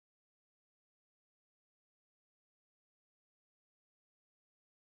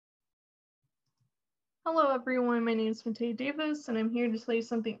Hello everyone, my name is Mattea Davis, and I'm here to tell you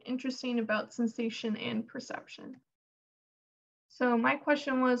something interesting about sensation and perception. So my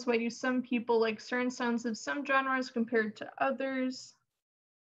question was, why do some people like certain sounds of some genres compared to others?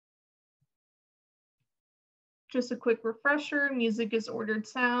 Just a quick refresher, music is ordered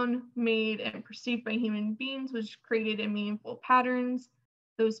sound made and perceived by human beings, which created in meaningful patterns.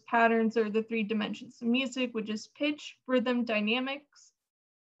 Those patterns are the three dimensions of music, which is pitch, rhythm, dynamics.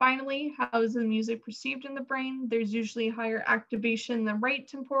 Finally, how is the music perceived in the brain? There's usually higher activation in the right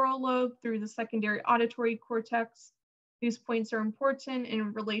temporal lobe through the secondary auditory cortex. These points are important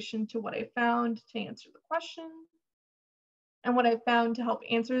in relation to what I found to answer the question. And what I found to help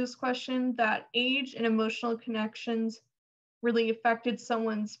answer this question, that age and emotional connections really affected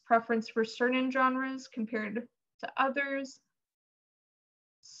someone's preference for certain genres compared to others.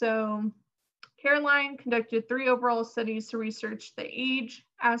 So Caroline conducted 3 overall studies to research the age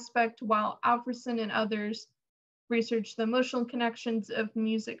aspect, while Alfredson and others researched the emotional connections of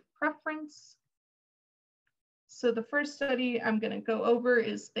music preference. So the first study I'm going to go over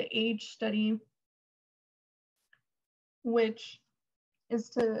is the age study, which is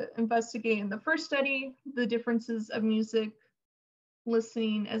to investigate in the first study the differences of music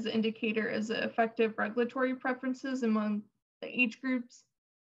listening as an indicator as effective regulatory preferences among the age groups,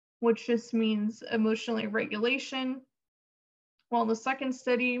 which just means emotional regulation. While the second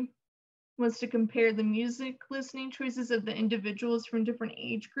study was to compare the music listening choices of the individuals from different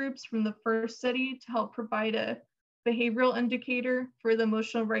age groups from the first study to help provide a behavioral indicator for the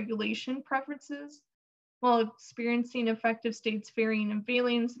emotional regulation preferences, while experiencing affective states varying in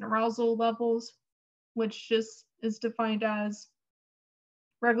valence and arousal levels, which just is defined as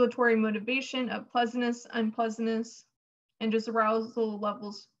regulatory motivation of pleasantness, unpleasantness, and just arousal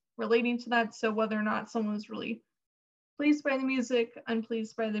levels relating to that. So whether or not someone was really pleased by the music,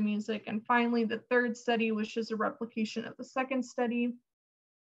 unpleased by the music. And finally, the third study was just a replication of the second study.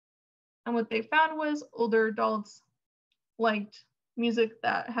 And what they found was older adults liked music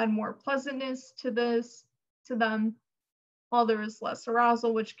that had more pleasantness to them, while there was less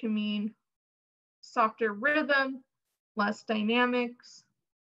arousal, which can mean softer rhythm, less dynamics.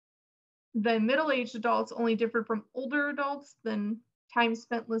 Then middle-aged adults only differed from older adults than time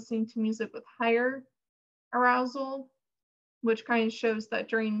spent listening to music with higher arousal, which kind of shows that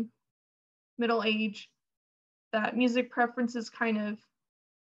during middle age, that music preferences kind of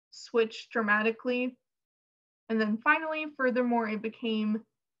switched dramatically. And then finally, furthermore, it became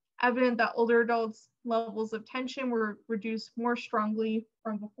evident that older adults' levels of tension were reduced more strongly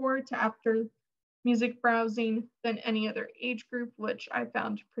from before to after music browsing than any other age group, which I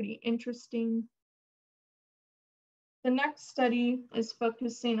found pretty interesting. The next study is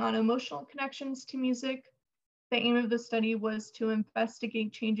focusing on emotional connections to music. The aim of the study was to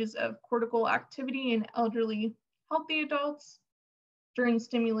investigate changes of cortical activity in elderly healthy adults during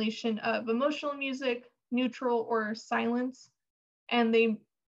stimulation of emotional music, neutral or silence. And they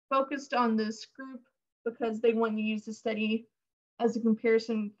focused on this group because they wanted to use the study as a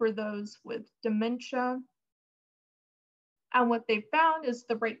comparison for those with dementia. And what they found is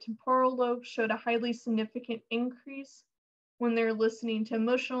the right temporal lobe showed a highly significant increase when they're listening to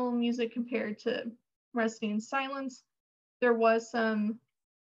emotional music compared to resting in silence. There was some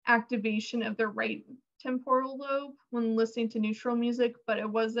activation of the right temporal lobe when listening to neutral music, but it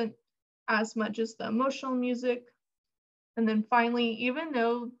wasn't as much as the emotional music. And then finally, even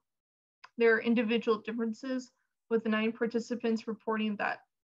though there are individual differences, with the 9 participants reporting that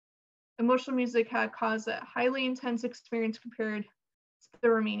emotional music had caused a highly intense experience compared to the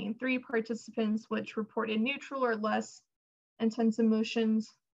remaining 3 participants, which reported neutral or less intense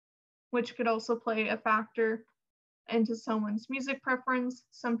emotions, which could also play a factor into someone's music preference.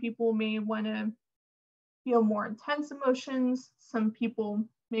 Some people may want to feel more intense emotions. Some people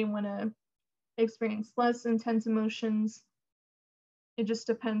may want to experience less intense emotions. It just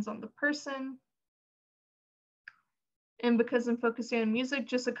depends on the person. And because I'm focusing on music,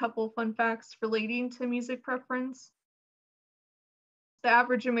 just a couple fun facts relating to music preference. The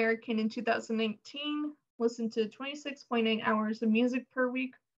average American in 2019 listened to 26.9 hours of music per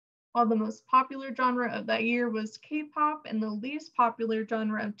week, while the most popular genre of that year was K-pop, and the least popular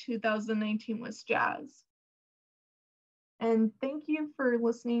genre of 2019 was jazz. And thank you for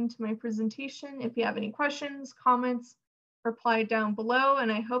listening to my presentation. If you have any questions, comments, reply down below,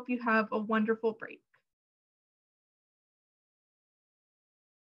 and I hope you have a wonderful break.